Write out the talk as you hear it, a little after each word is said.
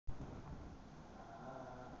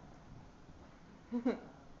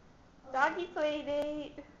Doggy play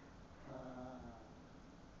date.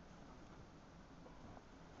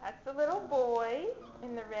 That's the little boy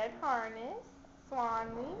in the red harness,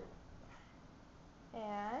 Swanly.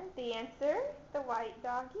 And Dancer, the white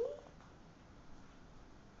doggy.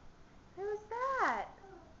 Who's that?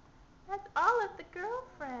 That's Olive, the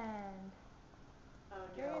girlfriend. Oh,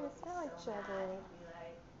 They're no, gonna he's smell so each mad. other. He'd be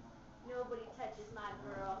like, nobody touches my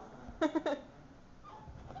girl.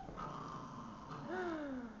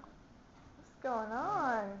 What's going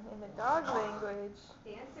on in the dog language?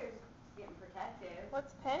 Dancer's getting protective.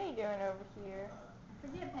 What's Penny doing over here?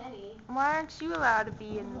 Forget Penny. Why aren't you allowed to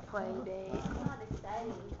be in the play date? It's not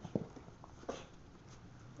exciting.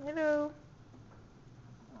 Hello.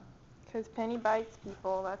 Because Penny bites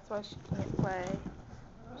people, that's why she can't play.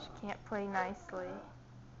 She can't play nicely.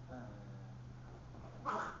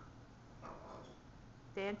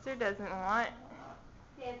 Dancer doesn't want.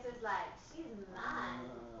 Dancer's like, she's mine.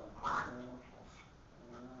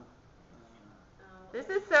 This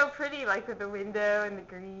is so pretty, like with the window and the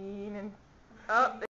green and oh.